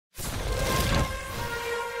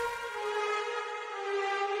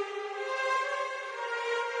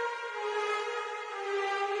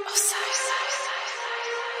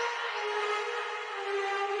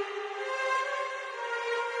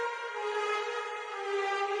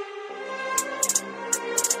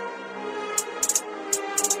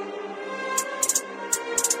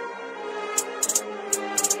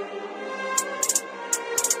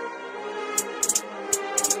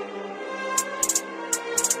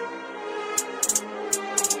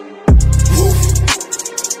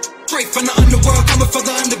from the underworld, coming for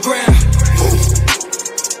the underground.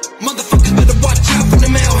 Motherfuckers better watch out from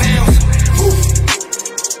the male hounds.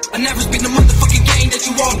 I never been the motherfucking game that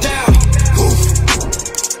you all down.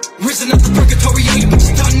 Risen up the purgatory, yeah, you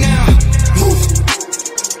bitches done now.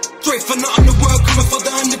 Straight from the underworld, coming for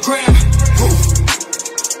the underground.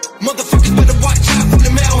 Motherfuckers better watch out from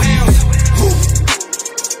the male hounds.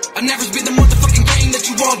 I never been the motherfucking game that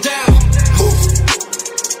you all down.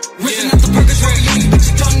 Risen up the purgatory, yeah, you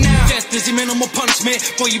bitches done now. Death is your minimal punishment.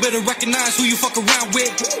 Boy, you better recognize who you fuck around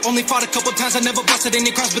with. Only fought a couple times, I never busted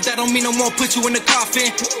any cross, but that don't mean I won't put you in the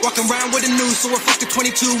coffin. Walking around with a noose, so we're fucking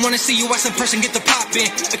 22. Wanna see you as a person, get the poppin'.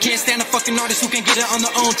 I can't stand a fucking artist who can't get it on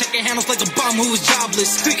their own. Taking handles like a bum who is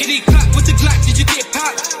jobless. Pickety clap with the Glock, did you get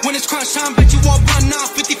popped? When it's crunch time, bet you all run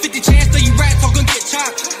off. 50-50 chance that you rats all gonna get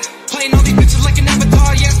chopped. Playing all these bitches like an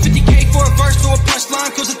avatar, yes, 50K for a verse or a punchline.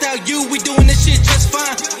 Cause without you, we doing this shit just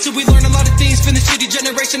fine. So we learn a lot of things from the shitty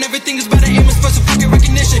generation. Everything is better aiming for some fucking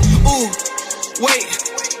recognition. Ooh, wait,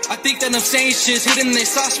 I think that I'm saying shit's hitting their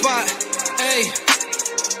soft spot. Ayy,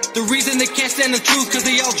 the reason they can't stand the truth cause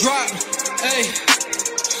they all drop. Ayy,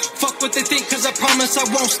 fuck what they think cause I promise I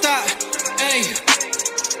won't stop. Ayy,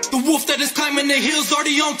 the wolf that is climbing the hills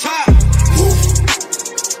already on top.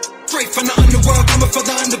 Straight from the underworld, coming for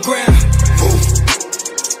the underground.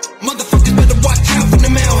 Motherfuckers better watch out from the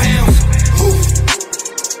male hounds.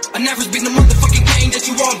 I never been the motherfucking game that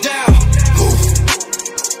you all down.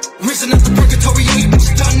 Risen up the purgatory, yeah, you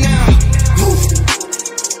bitches done now.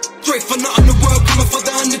 Straight from the underworld, coming for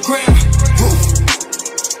the underground.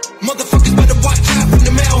 Motherfuckers better watch out from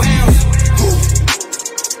the male hounds.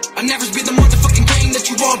 I never been the motherfucking game that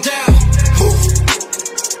you all down.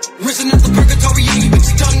 Risen up the purgatory, yeah, you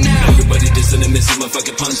bitches done now. Everybody dissing and missing my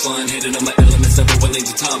fucking punchline. Hitting on my elements, never willing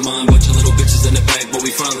to top mine. Bunch of little bitches in the back, but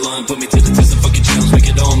we frontline. Put me to the test and fucking challenge, make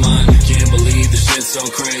it all mine. Can't believe this shit's so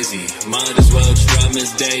crazy. Might as well just drop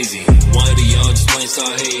Miss Daisy. Why do y'all just plain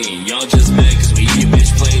start hating? Y'all just mad cause we eat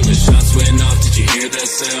bitch playlist. Shots went off, did you hear that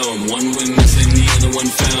sound? One went missing, the other one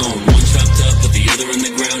found. One chopped up, but the other in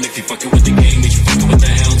the ground. If you fucking with the game, bitch, you fucking with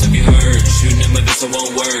the hounds, have you heard? Shooting at my vessel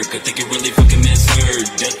won't work, I think it really fucking misheard.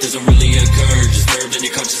 Death doesn't really occur, disturbed in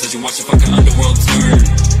your conscience as you watch the fucking underworld turn.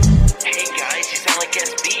 Hey guys, you sound like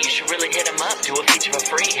SB, you should really hit him up, do a feature for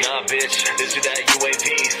free. Nah bitch, this is that UAV.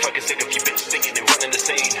 Fucking sick of you bitches thinking they're running the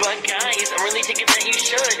scene. But guys, I'm really thinking that you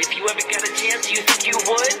should. If you ever got a chance, do you think you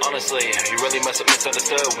would? Honestly, you really must have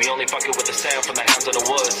misunderstood. We only fucking with the sound from the hounds in the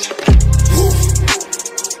woods.